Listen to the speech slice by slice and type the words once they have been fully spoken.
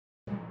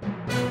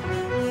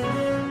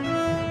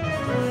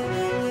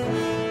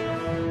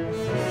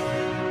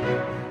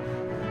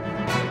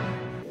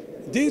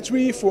Day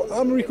 3 for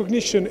Army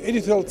Recognition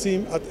editorial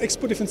team at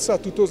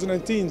ExpoDefensa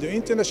 2019, the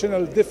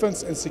International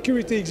Defense and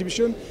Security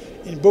Exhibition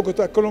in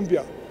Bogota,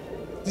 Colombia.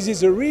 This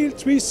is a real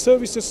three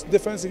services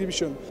defense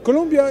exhibition.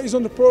 Colombia is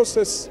on the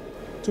process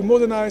to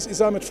modernize its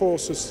armed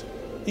forces,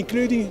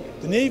 including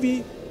the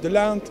Navy, the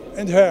land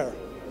and the air.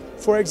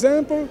 For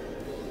example,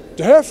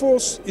 the Air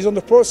Force is on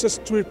the process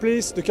to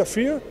replace the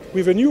Kfir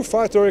with a new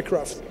fighter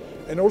aircraft,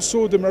 and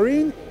also the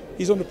Marine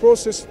is on the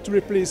process to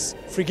replace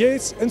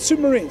frigates and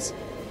submarines.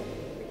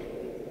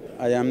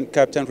 I am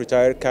Captain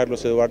Retired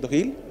Carlos Eduardo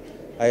Gil.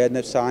 I am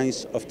the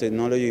Science of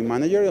Technology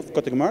Manager of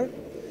COTECMAR.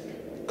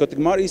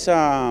 COTECMAR is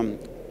a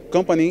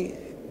company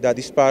that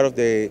is part of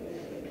the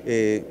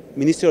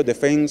Ministry of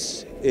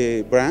Defense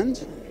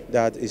brand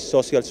that is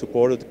social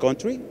support of the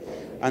country.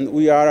 And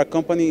we are a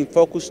company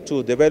focused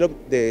to develop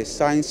the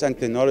science and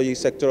technology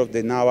sector of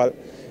the naval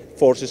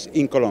forces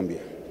in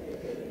Colombia.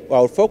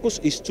 Our focus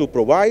is to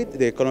provide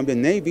the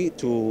Colombian Navy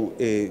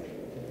to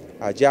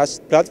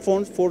adjust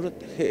platforms for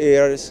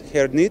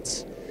her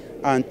needs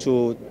and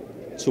to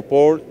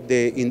support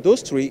the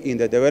industry in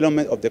the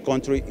development of the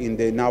country in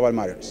the naval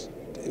matters.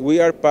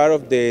 We are part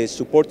of the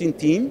supporting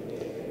team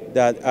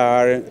that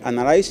are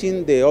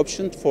analyzing the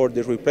options for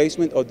the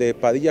replacement of the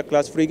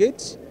Padilla-class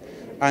frigates,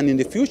 and in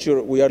the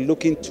future we are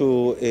looking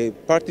to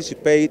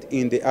participate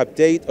in the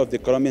update of the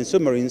Colombian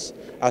submarines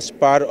as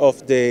part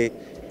of the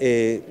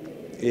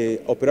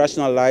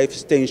operational life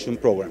extension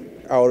program.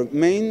 Our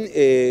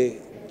main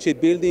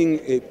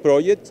shipbuilding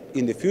project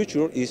in the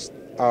future is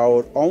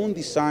our own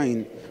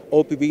design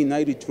OPB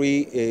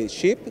 93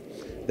 ship.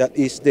 That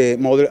is the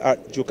model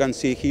you can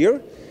see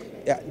here.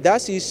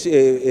 That is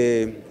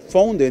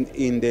founded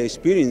in the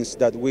experience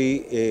that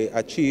we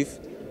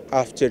achieved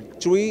after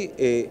three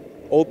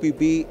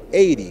OPB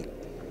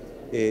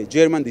 80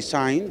 German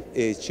design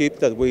ship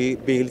that we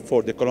built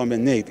for the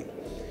Colombian Navy.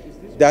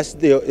 That's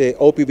the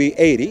OPB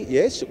 80,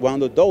 yes.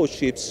 One of those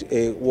ships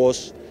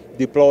was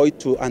deployed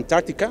to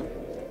Antarctica.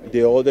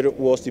 The other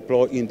was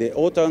deployed in the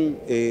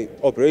OTAN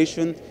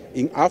operation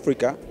in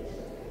Africa.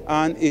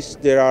 And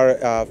there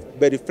are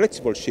very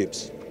flexible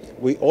ships.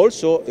 We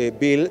also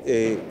built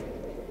a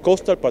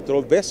coastal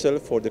patrol vessel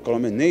for the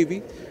Colombian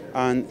Navy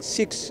and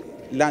 6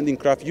 landing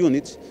craft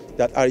units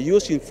that are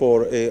using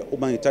for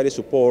humanitarian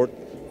support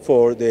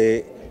for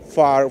the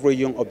far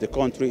region of the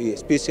country,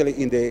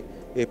 especially in the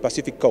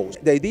Pacific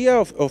coast. The idea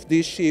of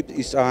this ship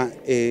is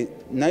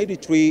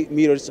 93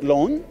 meters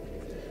long,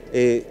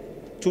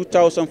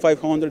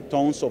 2,500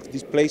 tons of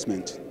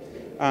displacement.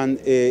 And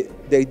the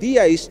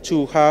idea is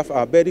to have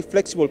a very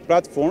flexible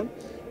platform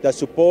that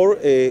support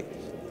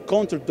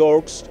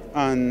counter-dogs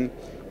and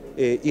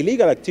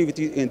illegal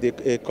activity in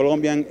the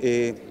Colombian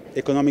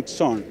economic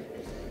zone.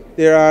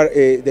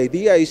 The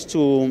idea is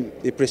to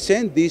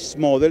present this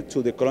model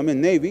to the Colombian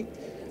Navy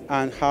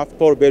and have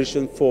port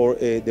version for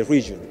the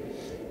region.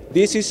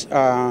 This is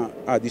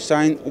a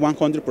design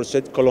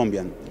 100%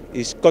 Colombian.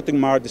 It's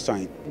COTECMAR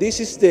design. This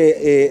is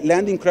the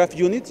landing craft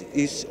unit.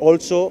 It's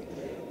also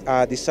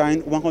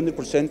designed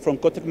 100% from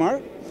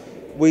COTECMAR.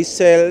 We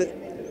sell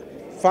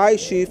 5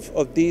 ships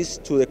of these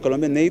to the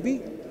Colombian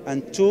Navy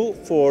and 2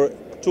 for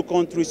 2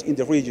 countries in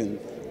the region,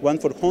 one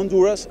for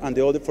Honduras and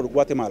the other for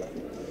Guatemala.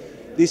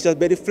 This is a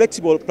very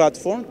flexible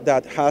platform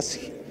that has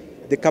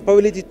the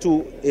capability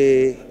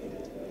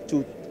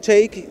to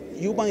take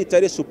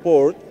humanitarian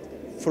support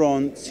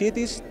from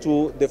cities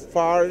to the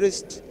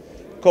farthest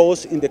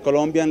coast in the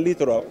Colombian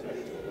littoral,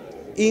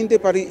 in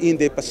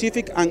the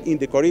Pacific and in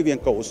the Caribbean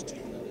coast.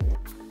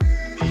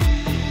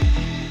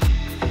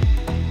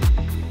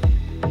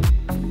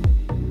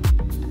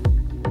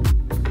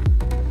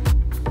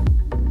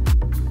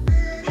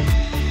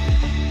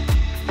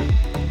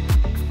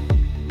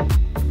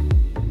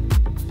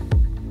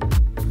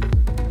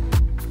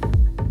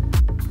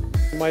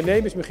 My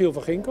name is Michiel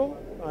van Ginkel.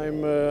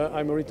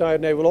 I'm a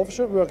retired naval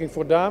officer working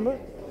for Damen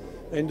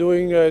and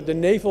doing the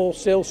naval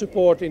sales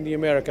support in the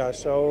Americas,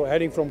 so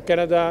heading from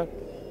Canada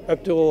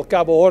up to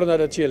Cabo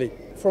Horno, Chile.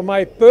 From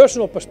my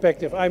personal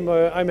perspective,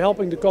 I'm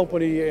helping the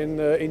company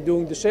in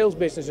doing the sales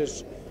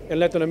businesses in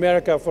Latin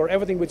America for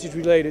everything which is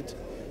related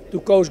to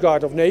Coast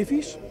Guard of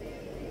navies.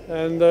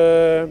 And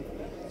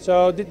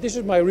so this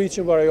is my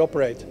region where I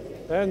operate.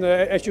 And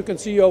as you can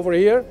see over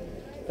here,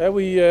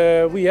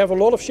 we have a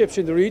lot of ships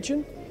in the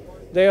region.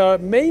 They are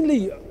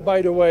mainly,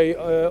 by the way,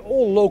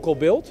 all local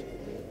built.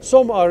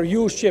 Some are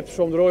used ships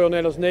from the Royal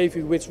Netherlands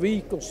Navy, which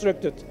we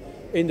constructed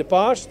in the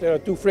past. There are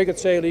 2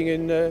 frigates sailing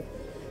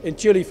in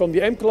Chile from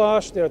the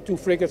M-class. There are 2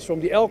 frigates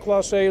from the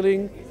L-class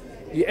sailing.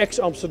 The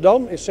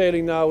ex-Amsterdam is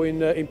sailing now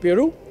in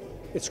Peru.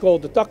 It's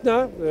called the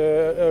Tacna,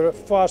 a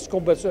fast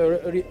combat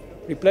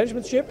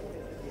replenishment ship.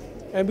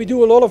 And we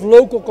do a lot of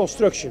local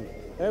construction.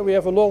 We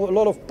have a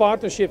lot of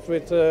partnerships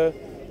with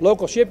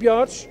local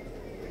shipyards,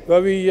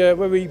 where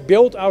we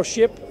build our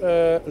ship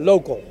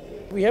local.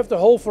 We have the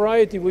whole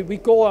variety. We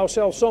call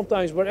ourselves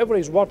sometimes, wherever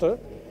is water,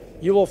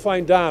 you will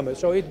find Damen.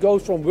 So it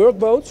goes from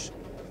workboats,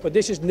 but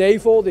this is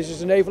naval, this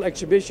is a naval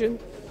exhibition.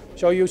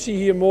 So you see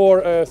here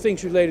more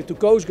things related to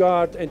Coast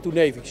Guard and to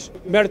navies.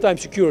 Maritime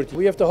security.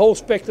 We have the whole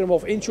spectrum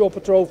of inshore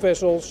patrol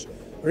vessels,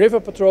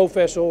 river patrol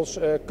vessels,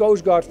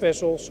 Coast Guard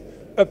vessels,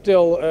 up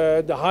till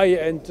the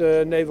high-end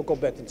naval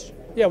combatants.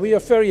 Yeah, we are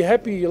very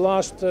happy.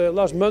 Last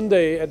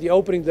Monday, at the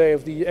opening day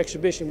of the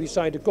exhibition, we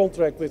signed a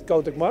contract with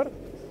COTECMAR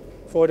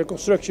for the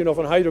construction of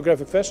an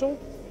hydrographic vessel,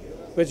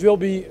 which will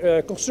be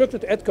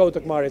constructed at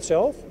COTECMAR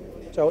itself.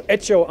 So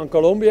Bogota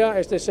Colombia,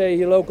 as they say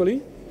here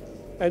locally.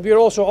 And we are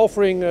also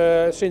offering,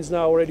 since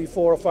now already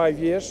 4 or 5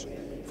 years,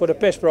 for the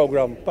PES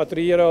program,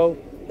 Patrullero,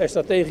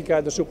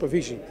 Estratégica de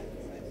Supervisie.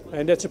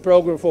 And that's a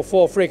program for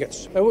 4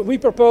 frigates. We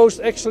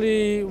proposed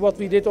actually what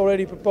we did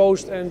already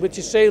proposed, and which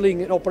is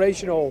sailing and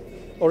operational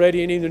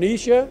already in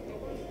Indonesia.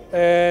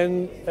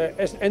 And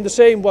the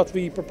same what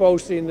we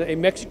proposed in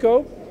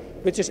Mexico,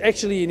 which is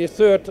actually in its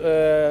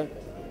 3rd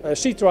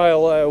sea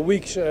trial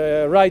weeks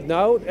right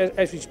now,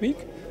 as we speak,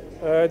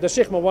 the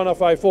Sigma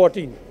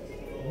 105-14.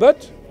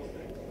 But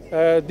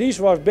these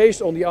was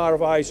based on the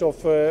RFIs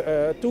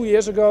of 2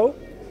 years ago,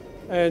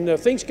 and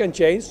things can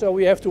change, so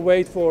we have to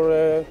wait for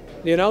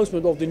the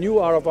announcement of the new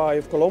RFI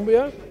of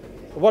Colombia,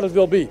 what it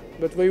will be.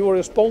 But we will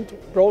respond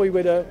probably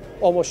with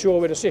almost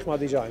sure with a Sigma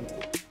design.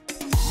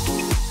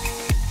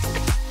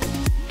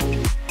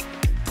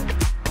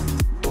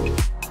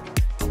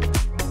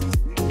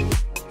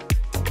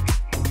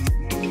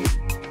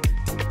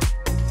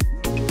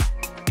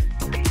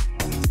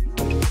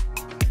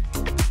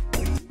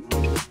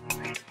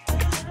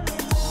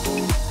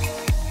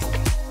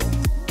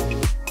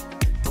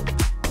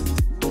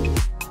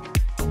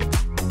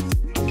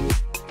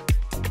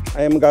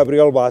 I am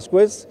Gabriel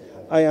Vasquez.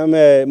 I am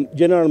a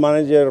general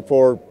manager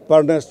for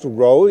Partners to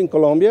Grow in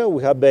Colombia.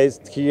 We have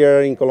based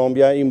here in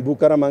Colombia in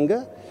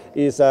Bucaramanga.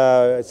 It's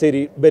a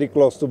city very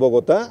close to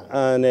Bogota,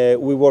 and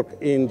we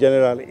work in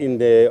general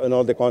in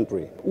all the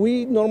country.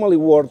 We normally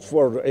work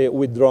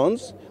with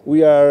drones.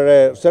 We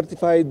are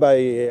certified by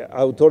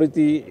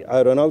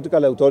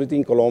aeronautical authority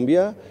in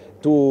Colombia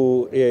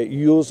to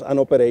use and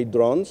operate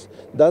drones.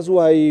 That's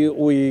why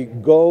we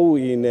go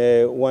in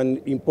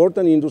one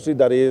important industry,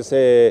 that is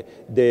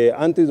the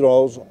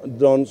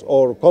anti-drones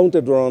or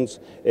counter-drones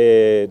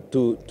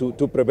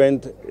to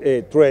prevent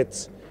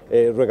threats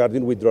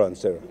regarding with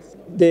drones.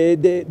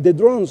 The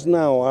drones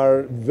now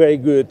are very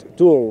good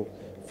tool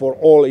for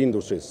all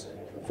industries,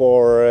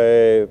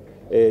 for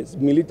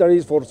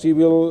military, for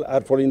civil,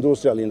 and for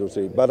industrial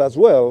industry. But as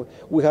well,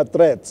 we have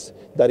threats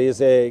that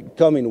is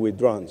coming with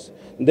drones.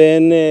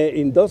 Then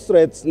in those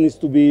threats needs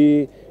to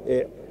be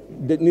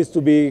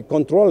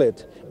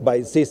controlled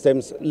by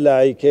systems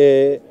like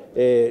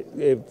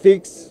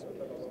fixed,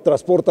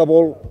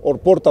 transportable, or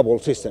portable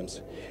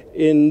systems.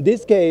 In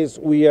this case,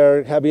 we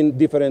are having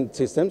different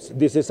systems.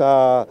 This is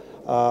a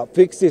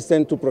fixed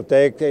system to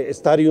protect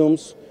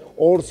stadiums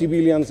or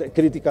civilians'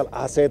 critical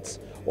assets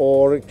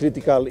or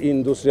critical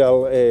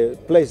industrial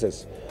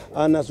places.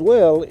 And as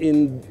well,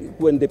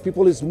 when the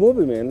people is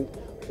moving,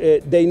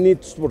 they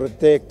need to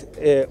protect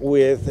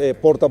with a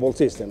portable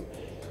system.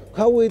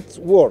 How it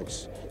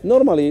works?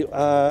 Normally,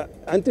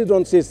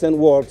 anti-drone system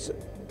works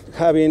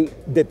having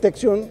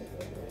detection,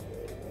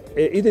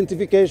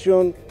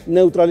 identification,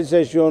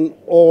 neutralization,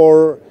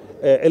 or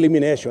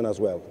elimination as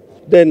well.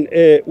 Then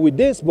with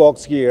this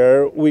box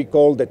here, we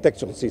call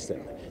detection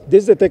system.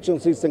 This detection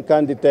system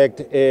can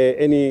detect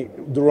any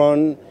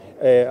drone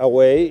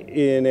away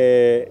in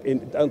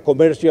a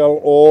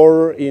commercial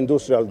or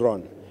industrial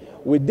drone.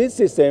 With this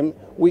system,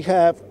 we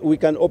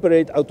can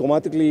operate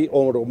automatically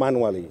or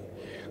manually.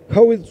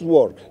 How it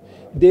works?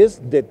 This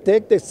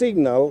detects the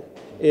signal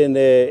in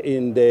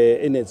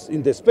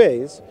the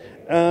space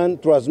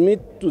and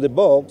transmit to the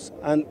box,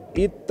 and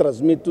it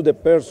transmits to the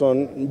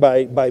person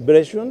by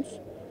vibrations,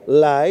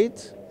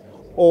 light,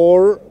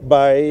 or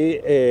by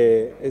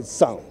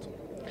sound.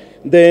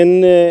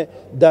 Then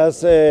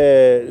that's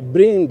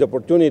bring the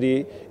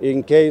opportunity,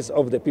 in case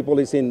of the people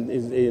is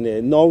in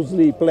a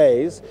nosy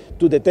place,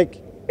 to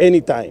detect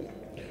any time.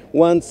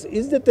 Once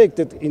it's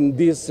detected in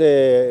these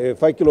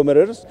 5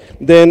 kilometers,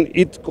 then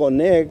it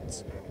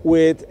connects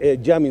with a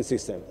jamming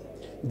system.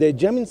 The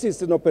jamming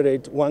system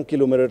operates 1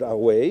 kilometer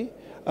away,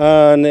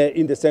 and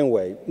in the same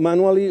way,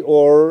 manually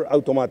or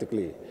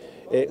automatically.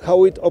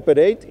 How it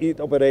operates? It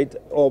operates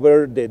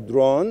over the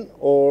drone,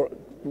 or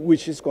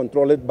which is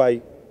controlled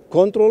by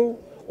control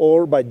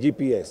or by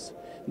GPS.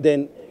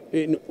 Then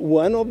in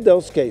one of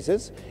those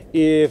cases,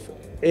 if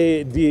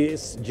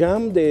this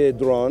jam the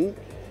drone,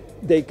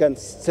 they can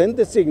send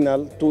the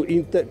signal to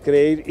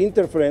create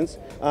interference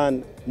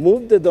and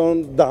move the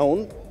drone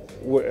down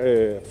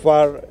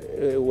far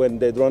when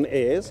the drone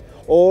is,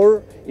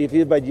 or if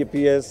it's by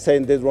GPS,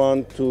 send the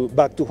drone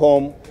back to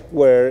home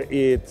where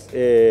it's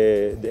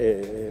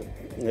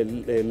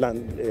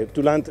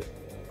to land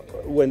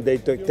when they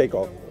take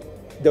off.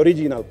 The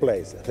original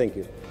place. Thank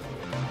you.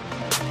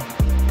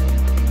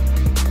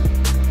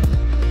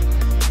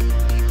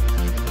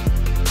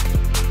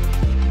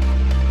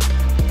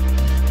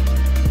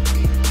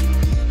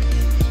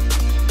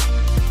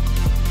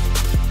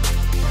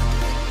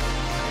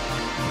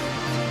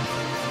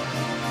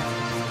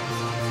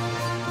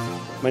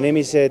 My name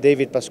is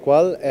David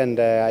Pascual, and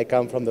I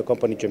come from the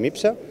company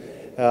Gemipsa.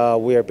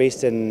 We are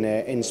based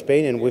in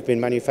Spain, and we've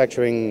been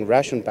manufacturing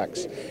ration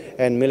packs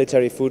and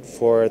military food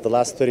for the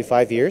last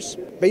 35 years.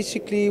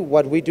 Basically,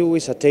 what we do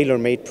is a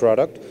tailor-made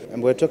product,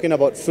 and we're talking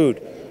about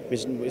food.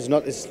 It's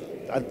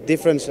a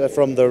difference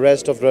from the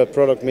rest of the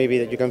product maybe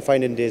that you can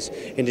find in this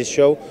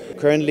show.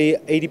 Currently,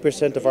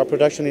 80% of our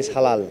production is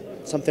halal.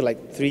 Something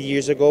like 3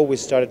 years ago, we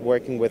started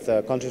working with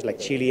countries like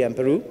Chile and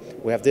Peru.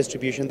 We have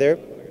distribution there.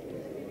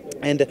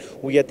 And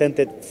we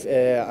attended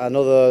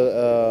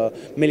another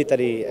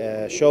military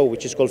show,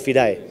 which is called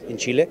Kfir in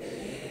Chile.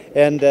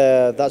 And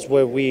that's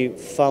where we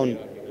found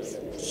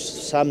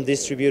some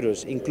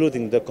distributors,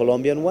 including the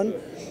Colombian one,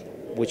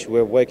 which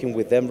we're working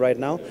with them right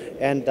now.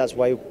 And that's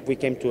why we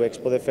came to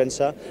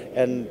ExpoDefensa,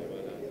 and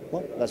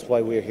well, that's why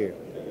we're here.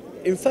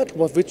 In fact,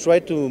 what we try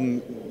to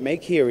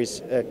make here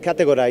is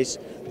categorize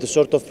the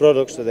sort of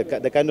products,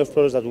 the kind of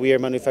products that we are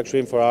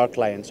manufacturing for our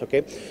clients,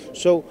 okay?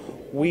 So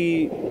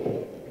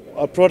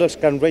our products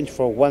can range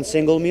from one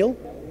single meal,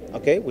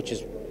 okay, which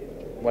is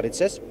what it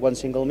says, one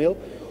single meal.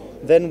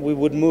 Then we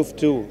would move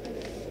to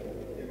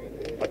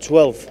a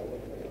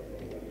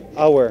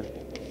 12-hour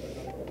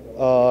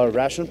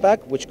ration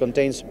pack, which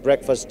contains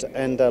breakfast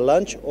and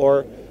lunch,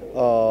 or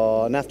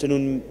an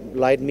afternoon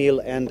light meal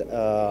and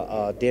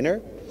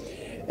dinner.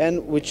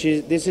 And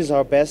this is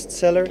our best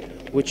seller,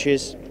 which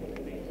is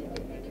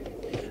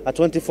a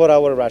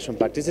 24-hour ration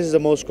pack. This is the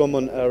most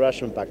common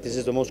ration pack. This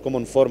is the most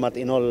common format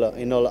in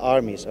all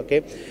armies.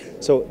 Okay,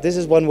 so this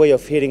is one way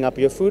of heating up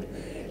your food,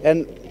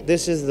 and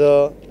this is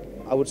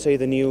I would say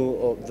the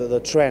new the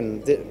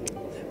trend.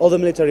 All the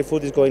military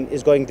food is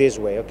going this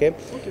way. Okay,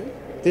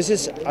 this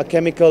is a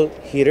chemical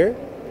heater.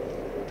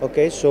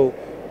 Okay, so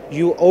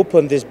you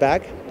open this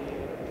bag,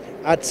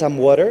 add some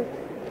water,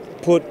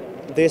 put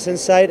this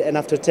inside, and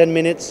after 10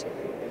 minutes,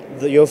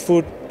 your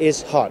food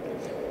is hot.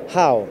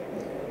 How?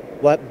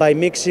 By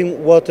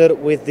mixing water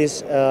with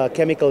these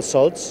chemical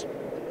salts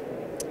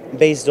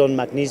based on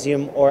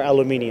magnesium or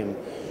aluminium.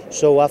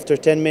 So after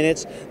 10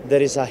 minutes,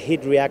 there is a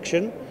heat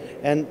reaction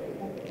and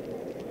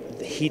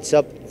heats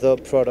up the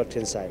product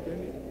inside.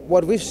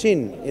 What we've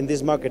seen in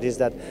this market is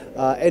that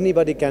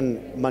anybody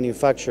can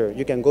manufacture.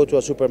 You can go to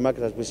a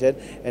supermarket, as we said,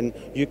 and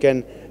you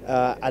can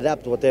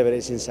adapt whatever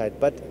is inside.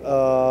 But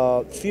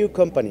few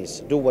companies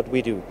do what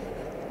we do.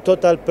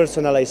 Total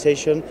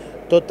personalization,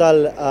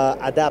 total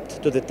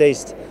adapt to the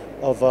taste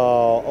of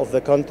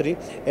the country,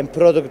 and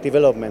product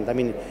development. I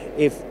mean,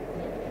 if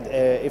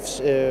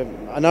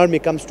an army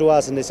comes to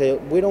us and they say,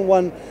 we don't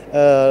want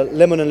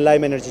lemon and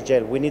lime energy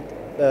gel, we need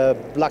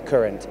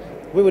blackcurrant,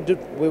 we would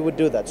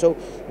do that. So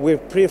we're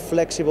pretty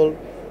flexible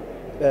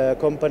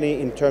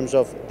company in terms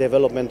of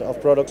development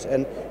of products,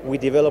 and we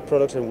develop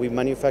products and we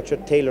manufacture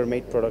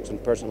tailor-made products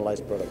and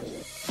personalized products.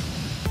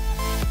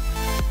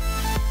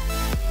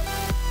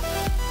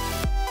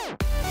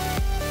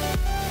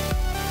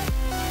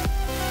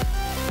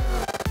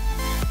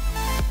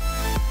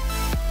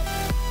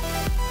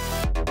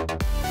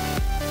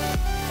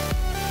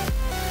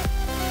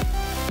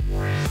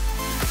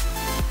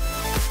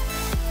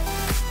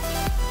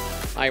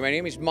 Hi, my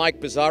name is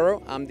Mike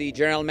Pizarro. I'm the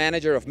general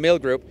manager of Mill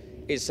Group.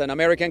 It's an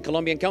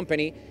American-Colombian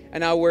company,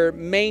 and our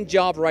main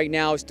job right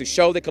now is to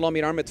show the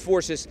Colombian Armed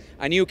Forces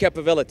a new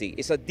capability.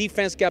 It's a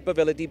defense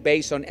capability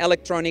based on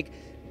electronic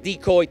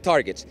decoy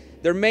targets.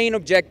 Their main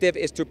objective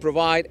is to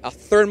provide a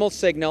thermal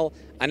signal,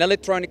 an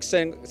electronic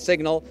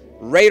signal,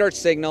 radar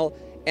signal,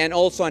 and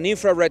also an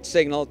infrared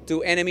signal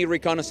to enemy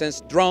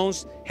reconnaissance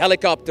drones,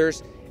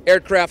 helicopters,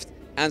 aircraft,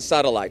 and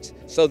satellites.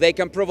 So they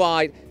can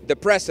provide the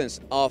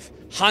presence of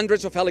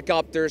hundreds of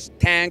helicopters,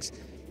 tanks,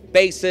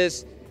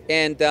 bases,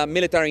 and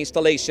military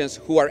installations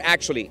who are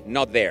actually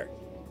not there.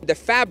 The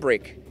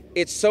fabric,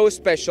 it's so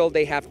special.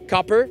 They have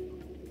copper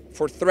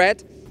for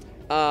thread.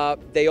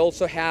 They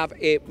also have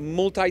a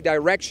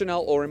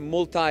multi-directional or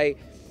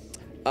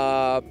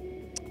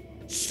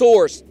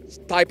multi-source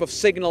type of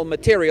signal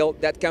material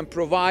that can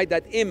provide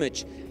that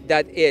image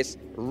that is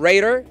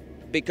radar,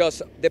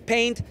 because the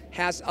paint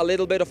has a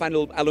little bit of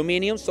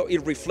aluminum, so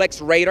it reflects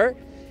radar.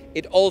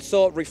 It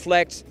also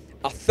reflects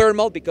a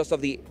thermal because of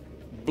the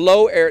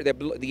blow air,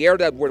 the air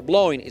that we're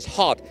blowing is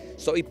hot,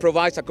 so it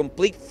provides a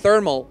complete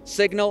thermal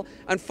signal.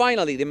 And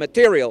finally, the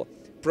material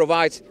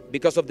provides,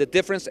 because of the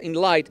difference in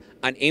light,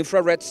 an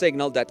infrared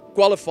signal that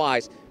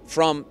qualifies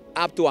from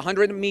up to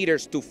 100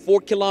 meters to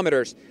 4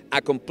 kilometers, a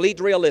complete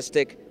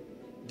realistic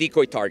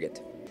decoy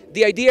target.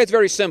 The idea is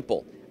very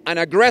simple. An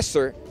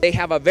aggressor, they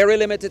have a very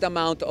limited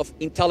amount of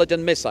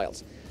intelligent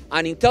missiles.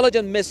 An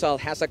intelligent missile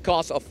has a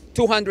cost of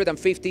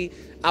 $250,000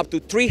 up to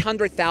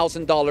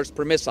 $300,000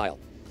 per missile.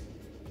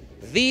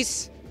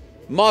 These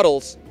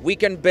models, we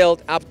can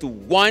build up to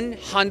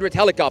 100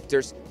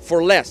 helicopters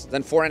for less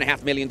than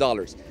 $4.5 million.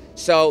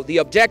 So the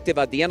objective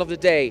at the end of the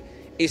day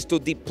is to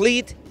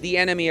deplete the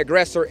enemy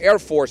aggressor air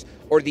force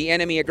or the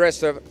enemy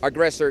aggressor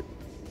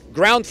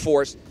ground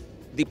force,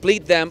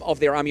 deplete them of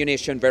their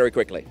ammunition very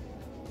quickly.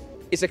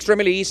 It's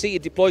extremely easy.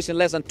 It deploys in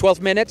less than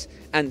 12 minutes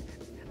and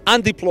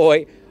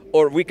undeploy,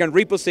 or we can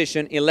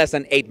reposition in less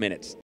than 8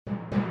 minutes.